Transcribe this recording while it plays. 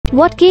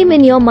What came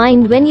in your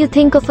mind when you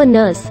think of a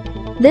nurse?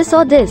 This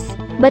or this?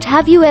 But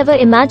have you ever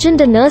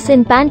imagined a nurse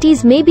in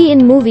panties, maybe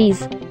in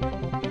movies?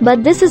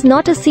 But this is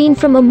not a scene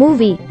from a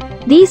movie.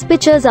 These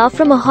pictures are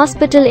from a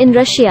hospital in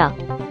Russia.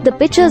 The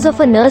pictures of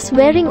a nurse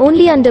wearing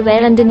only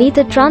underwear underneath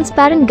a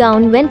transparent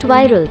gown went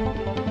viral.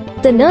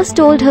 The nurse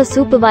told her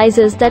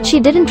supervisors that she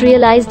didn't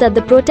realize that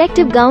the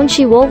protective gown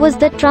she wore was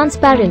that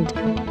transparent.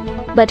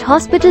 But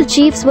hospital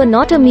chiefs were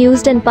not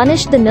amused and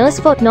punished the nurse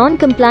for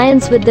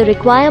non-compliance with the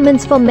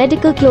requirements for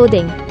medical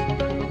clothing.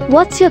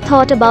 What's your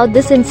thought about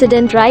this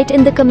incident? Write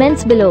in the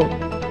comments below.